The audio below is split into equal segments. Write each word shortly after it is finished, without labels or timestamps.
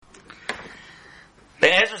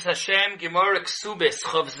Be'ezras Hashem, Gemara Kesubos,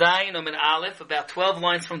 Chav Zayin, Omen Aleph, about 12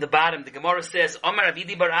 lines from the bottom, the Gemara says, Omar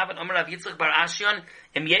Avidi bar Av and Omar Av Yitzchak bar Ashyon,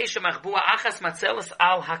 Em Yesha Machbua Achas Matzelis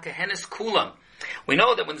Al HaKehenes Kulam. We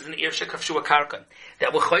know that when there's an Irsha Kavshua Karkan,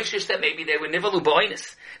 that we're choishish that maybe they were Nivalu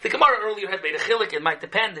Ba'oinis. The Gemara earlier had made a chilik, it might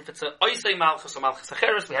depend if it's a Oisei Malchus or Malchus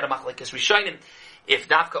Acheres, we had a Machlekes Rishonim. If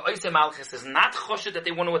Dafka Oisei Malchus is not choshid that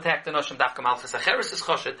they want to attack the Noshim, Dafka Malchus Acheres is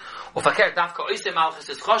choshid, or Fakir Dafka Oisei Malchus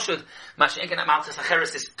is choshid, Mashenken Malchus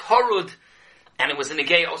Acheres is torud, and it was in a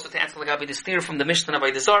gay also to answer Lagabi the steer from the Mishnah by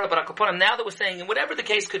the Zara, but Akaponim, now that we're saying, and whatever the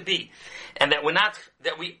case could be, and that we're not,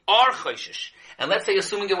 that we are choishish, and let's say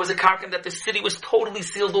assuming it was a karkan that the city was totally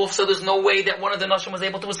sealed off, so there's no way that one of the Noshim was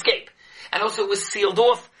able to escape. And also it was sealed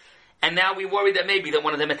off, and now we worry that maybe that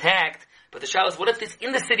one of them attacked. But the shal is, what if it's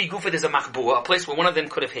in the city Gufa there's a machbua, a place where one of them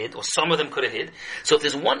could have hid, or some of them could have hid. So if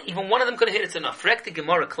there's one, even one of them could have hid, it's enough. Frek the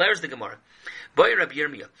Gemara, Claire's the Gemara. Boy Rabbi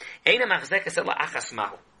Yirmiyah. Eina machzekes ela achas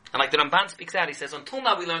mahu. And like the Ramban speaks out, he says, until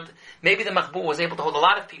now we learned, maybe the machbua was able to hold a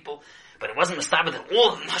lot of people, but it wasn't established that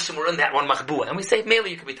all the Nashim were in that one machbua. And we say,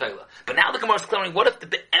 mainly you could be Toila. But now the Gemara is clearing, what if the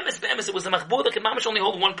be'emes, it was a machbua that could mamish only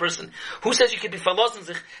hold one person? Who says you could be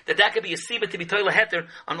falosenzich, that could be a siba to be Toila heter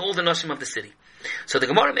on all the Nashim of the city? So the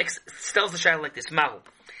Gemara tells the shayla like this, Mahu.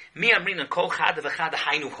 Mi amrin kol chada v'chada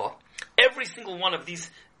haynucha. Every single one of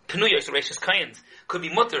these Penuyos, or Reishis Kayans, could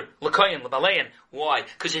be mutter, l'kayan, l'balayan. Why?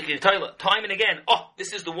 Because you can tell time and again,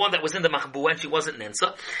 this is the one that was in the machbua and she wasn't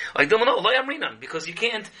ninsa. I don't know, lo yamrinan, because you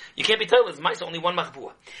can't be told, it's mice only one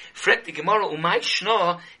machbua. Frek the Gemara, umay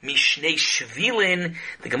shna, mishnei shvilin.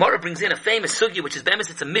 The Gemara brings in a famous sugya, which is bemis,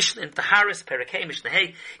 it's a Mishnah in Taharis, Perakei, Mishnah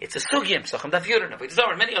Hey, it's a sugya, Psacham Daf Yudin,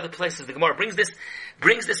 but many other places the Gemara brings this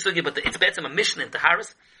sugya, but it's better a Mishnah in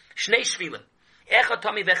Taharis, shnei shvilin. Echad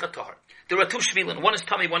Tami v'echad Tahar. There are two shvilin. One is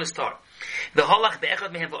Tami, one is Tahar. The halach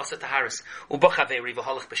be'echad mehem v'asa Taharis. U'bachaveri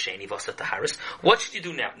v'halach b'sheni v'asa Taharis. What should you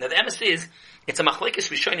do now? Now the emes is, it's a machlekes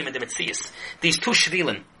rishonim in the Metzias. These two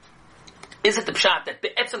shvilin. Is it the pshat that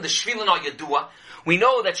be'etzem the shvilin are yadua? We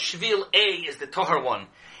know that shvil A is the Tahar one,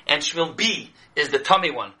 and shvil B is the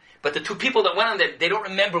Tami one. But the two people that went on there, they don't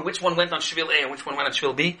remember which one went on shvil A and which one went on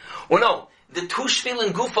shvil B? Or no? The two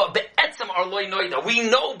shvilin gufa be'etzem are loy noida. We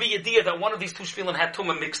know b'yediyah that one of these two shvilin had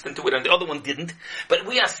tumah mixed into it and the other one didn't. But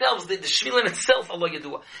we ourselves, the shvilin itself are loy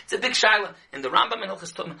yedua. It's a big shaila in the Rambam and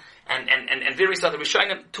Hilchos Tumah and various other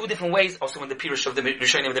Rishonim, two different ways. Also in the Pirush of the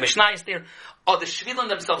Rishonim of the Mishnah is there. Are the shvilin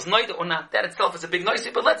themselves noida or not? That itself is a big noise.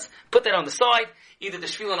 But let's put that on the side. Either the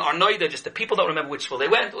shvilin are noida, just the people don't remember which shvil they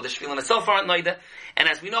went, or the shvilin itself aren't noida. And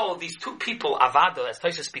as we know, these two people, avada, as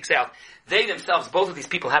Taisha speaks out, they themselves, both of these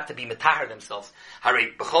people have to be metahar themselves.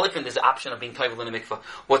 Hare, b'cholifin, there's the option of being toivel in a mikvah.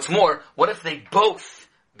 What's more, what if they both,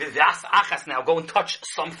 b'das achas now, go and touch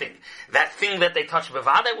something? That thing that they touch,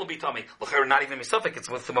 b'vadai will be tummy. L'cher, not even misofik, it's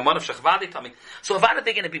with the mamon of shechvadai tummy. So avada,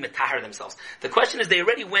 they're going to be metahar themselves. The question is, they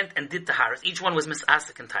already went and did taharas. Each one was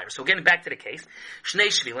misasik and tyre. So getting back to the case, shnei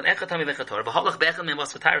shvilin, echad tami v'chator, v'holach be'echad me'em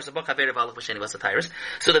vas v'tyres, v'bach haver v'halach v'sheni vas v'tyres.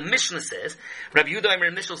 So the Mishnah says, Rabbi Yehuda Omer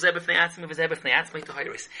initial zeh b'fnei atzmi v'zeh b'fnei atzmi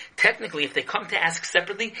tahiris. Technically, if they come to ask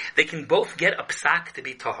separately, they can both get a psak to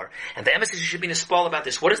be tahar. And the emes should be in a spall about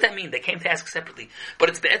this. What does that mean? They came to ask separately. But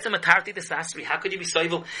it's be'etzem atarti desasri. How could you be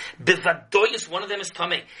soivel? Bevadoyus, one of them is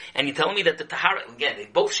tamei. And you're telling me that the tahara, again, they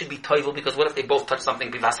both should be toivel, because what if they both touch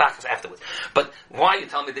something bivasachas afterwards? But why are you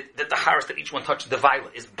telling me that the taharas that each one touched the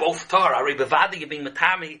violet is both tahar? Are bevadi, you're being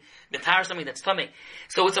metar something that's tamei.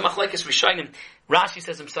 So it's a machlekes rishonim. Rashi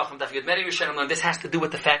says himself, this has to do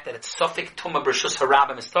with the fact that it's Sufik Tumah B'Rishus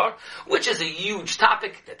Harabim Istar, which is a huge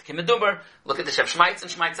topic that Kimeduber, look at the Shef Shmaitz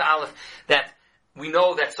and Shmaitz Aleph, that we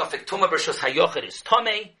know that Sufik Tumah B'Rishus Hayochid is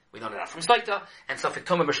Tomei, we know that from Slaita, and Sufik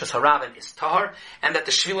Tumah B'Rishus Harabim is Tahar, and that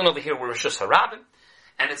the Shvilin over here were Rishus Harabim,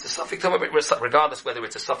 and it's a Sufik Tumah, regardless whether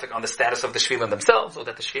it's a Sufik on the status of the Shvilin themselves, or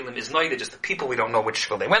that the Shvilin is Noida, just the people, we don't know which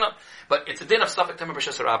Shvil they went on, but it's a din of Sufik Tumah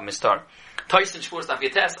B'Rishus Harabim is Tahar. Tyson Shvur Stav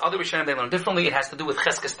Yates, other Rishonim they learn differently. It has to do with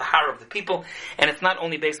Cheskes Tahar of the people, and it's not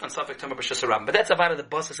only based on Sufik Tumah B'Rishus Harabim. But that's about the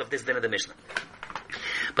basis of this din of the Mishnah.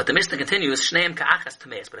 But the Mishnah continues, Shneim Ka'achas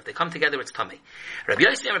Tameis, but if they come together, it's Tamei. Rabbi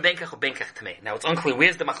Yossi Amar Benkach or Benkach Tamei. Now it's unclear,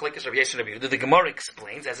 where's the Machlekes Rabbi Yossi and Rabbi Yehuda? The Gemara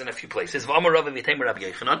explains, as in a few places, V'amar Rav V'yiteimer Rabbi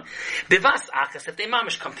Yochanan, Bivas Achas, if they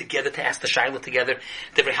mamish come together to ask the Shaila together,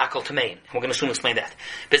 Devrei Hakol Tamein. We're going to soon explain that.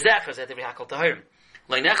 Bezachar Zeh Devrei Hakol Tahirim.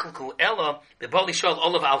 Leinechelku Ella, Bebali Shol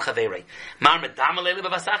Olav Al Chaverei. Mar Medama Leile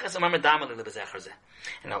Bivas Achas, Mar Medama Leile Bezachar Zeh.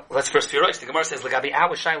 And now, let's first figure out, the Gemara says, Lagabi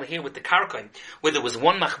our Shaila here with the Karkoin, where there was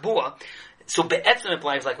one Machbua, So be'etzem it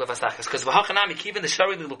lies like bavasachas, because v'hachanami kiven the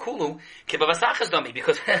shari lulukulu ke bavasachas dummy,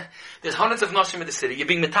 because there's hundreds of noshim in the city. You're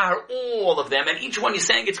being metahar all of them, and each one you're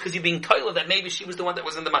saying it's because you're being toilet that maybe she was the one that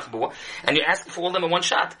was in the machbua, and you're asking for all of them in one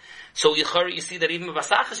shot. So you see that even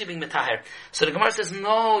bavasachas you're being metahar. So the Gemara says,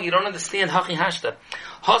 no, you don't understand hachi hashta.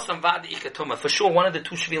 Hasam vad ikatuma. For sure, one of the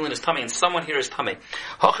two shvilin is tummy, and someone here is tummy.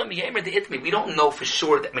 Hacham yemer de itmi. We don't know for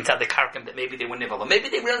sure that mitzad the karkim that maybe they were nivala. Maybe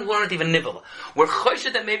they weren't even nivala. We're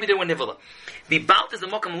choshed that maybe they were nivala. The balt is a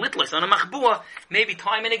mokam litlis on a machbua. Maybe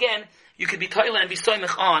time and again you could be toilet and be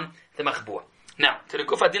soymech on the machbua. Now, to the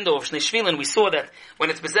Gufa Dindo of Shnei Shvilin, we saw that when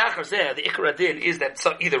it's Bezachar Zeh, the Ikra Din is that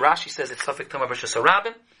either Rashi says it's Safek Tama B'Shas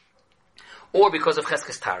Harabim, or because of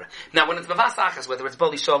Cheskes Tara. Now, when it's Bavasachas, whether it's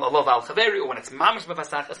Bali Shol, Allah Val Chaveri, or when it's Mamash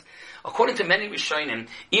Bavasachas, according to many Rishonim,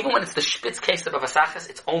 even when it's the Spitz case of Bavasachas,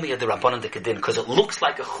 it's only a Derabanan Dekadin, because it looks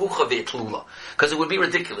like a Chucha V'Etlula, because it would be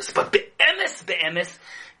ridiculous. But Be'emes,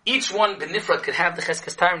 each one, Benifrat, could have the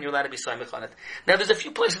Cheskes Tara, and you're allowed to be Saimich on it. Now, there's a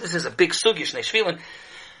few places, this is a big Sugi, Shnei Shvilin,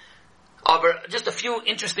 just a few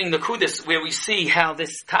interesting nakudis where we see how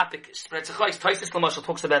this topic spreads. Taisis Lamashal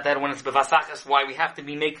talks about that when it's bevasachas, why we have to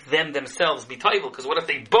make them themselves be toivel, because what if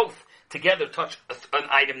they both together touch an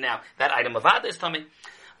item now? That item of Ada is coming.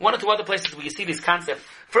 One or two other places where you see this concept.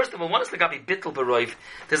 First of all, one is the Gabi Bittel Baroiv.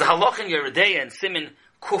 There's a halach in Yeridea and Simin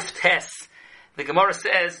Kuf Tes. The Gemara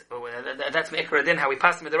says, that's Me'ikra Din, how we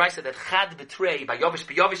pass with the Raisa, that Chad Betray, by Yovish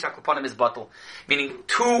Akoponim is bottle. Meaning,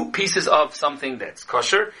 two pieces of something that's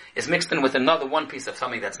kosher is mixed in with another one piece of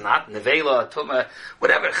something that's not. Nevela, Tuma,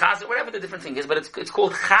 whatever, Chaz, whatever the different thing is, but it's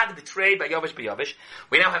called Chad Betray by Yovish.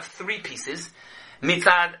 We now have three pieces.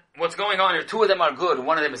 Mitzad, what's going on here, two of them are good,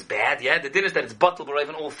 one of them is bad, yeah? The din is that it's bottle, but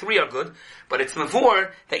even all three are good. But it's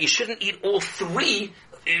mavur that you shouldn't eat all three.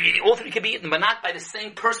 All three can be eaten, but not by the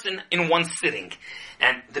same person in one sitting.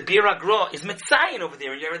 And the Bir Agra is Mitzayin over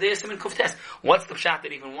there in Yeridei Siman Kuftes. What's the pshat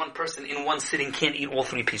that even one person in one sitting can't eat all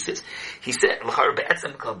three pieces? He said,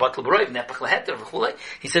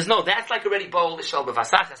 he says, no, that's like already Baal Lishal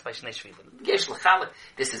B'Vasachas by Shnei Shvilin. Yesh L'Chalek.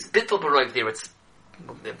 This is Bittul Baroiv there, it's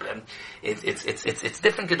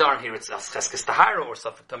different Gedarim here. It's Cheskes Tahara or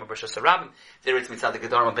Safek Tama B'Shas Harabim. There it's Mitzad the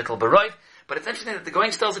Gedarim Bittul Baroiv. But it's interesting that the Goin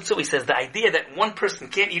tells it too. He says the idea that one person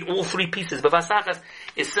can't eat all three pieces, bevasachas,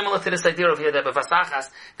 is similar to this idea over here that bevasachas,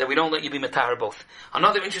 that we don't let you be metar both.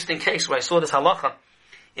 Another interesting case where I saw this halacha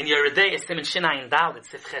in Yeridei Siman Shinai and Dal, it's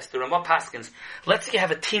Sifches, the Ramah Paskins. Let's say you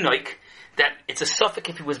have a tinoik that it's a suffix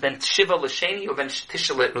if he was ben Shiva L'Sheni or ben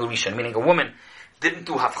Tisha L'Rishon, meaning a woman didn't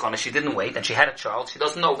do havchana, she didn't wait, and she had a child. She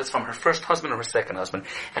doesn't know if it's from her first husband or her second husband,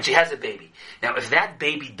 and she has a baby. Now, if that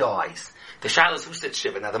baby dies, the shaila is who said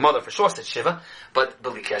Shiva. Now, the mother for sure said Shiva, but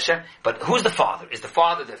Belikesha. But who's the father? Is the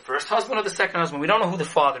father the first husband or the second husband? We don't know who the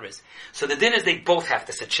father is. So the din is they both have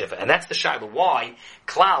to sit Shiva, and that's the shaila. Why?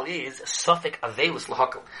 Klal is suffik avelus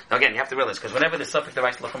lahakal. Now, again, you have to realize, because whenever the suffik the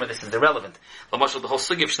right lachama, this is irrelevant. The whole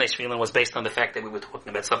sugi of Shnei Shvilin was based on the fact that we were talking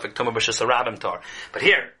about suffik tumah b'shas harabim tar. But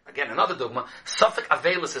here, again, another dogma, suffik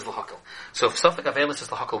avelus is lahakal. So if suffik avelus is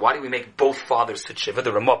lahakal, why do we make both fathers sit Shiva?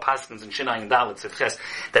 The Ramah Paskins and Shinai and Dalit Sifches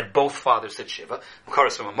that both fathers sit Shiva.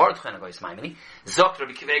 Because from a Mordechai Nagoyis Maimini, Zok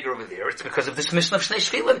Rabbi Kiveger over there, it's because of this mission of Shnei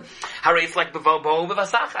Shvilin. Hare, it's like B'vo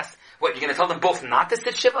B'vasachas. What, you're going to tell them both not to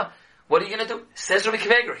sit Shiva? What are you going to do? Says Rabbi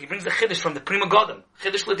Kiveger. He brings the Chiddush from the Prima Godim,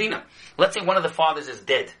 Chiddush Ladina. Let's say one of the fathers is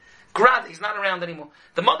dead. Grad, he's not around anymore.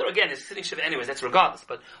 The mother, again, is sitting Shiva anyways, that's regardless.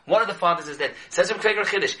 But one of the fathers is dead. Says Rabbi Kiveger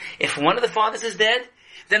Chiddush. If one of the fathers is dead,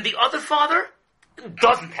 then the other father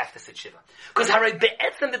doesn't have to sit Shiva. Because Hare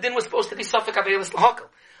Be'etzem, the din was supposed to be Safek Avelis L'Hakal.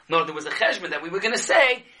 No, there was a cheshbon that we were going to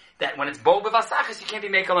say that when it's Bo B'Vasachas, you can't be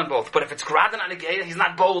Mekel on both. But if it's Gradan on a Geir, he's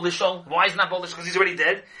not Bo Lishol. Why is he not Bo Lishol? Because he's already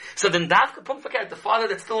dead. So then Davka Pumfakat, the father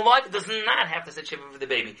that's still alive, does not have to sit Shiva for the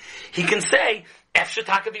baby. He can say, F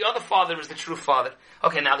Shataka, the other father is the true father.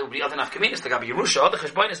 Okay, now there will be other nafkaminas, there will be Yerusha, other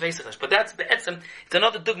Cheshbonis, Vesachash. But that's Be'etzem, it's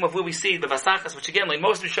another dogma of where we see B'Vasachas, which again, like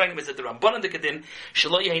most Rishonim, is that the Ramban and the Kedin,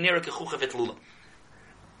 Shelo Yehinera Kechucha V'Tlula.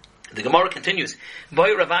 The Gemara continues, Boy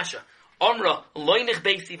Ravasha, Omra, loynich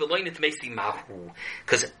beisi v'loynit meisi mahu.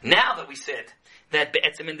 Because now that we said that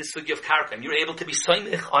be'etzem in the sugi of karkam, you're able to be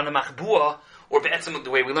soymich on a machbua, or be'etzem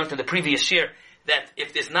the way we learned in the previous year, that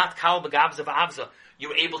if there's not kal begavza v'avza,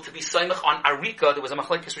 you're able to be soymich on arika. There was a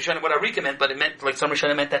machlekes rishonim what arika meant, but it meant, like some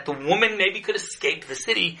rishonim meant that the woman maybe could escape the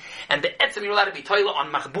city, and be'etzem you're allowed to be toila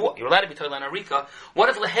on machbua, you're allowed to be toila on arika. What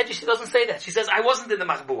if leheji, she doesn't say that? She says, I wasn't in the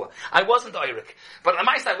machbua, I wasn't Eirik, but on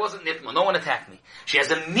my side I wasn't nitma, no one attacked me. She has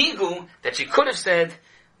a migu that she could have said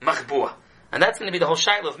machbua. And that's going to be the whole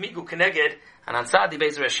shaila of migu keneged and ansadi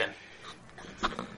bezer Hashem.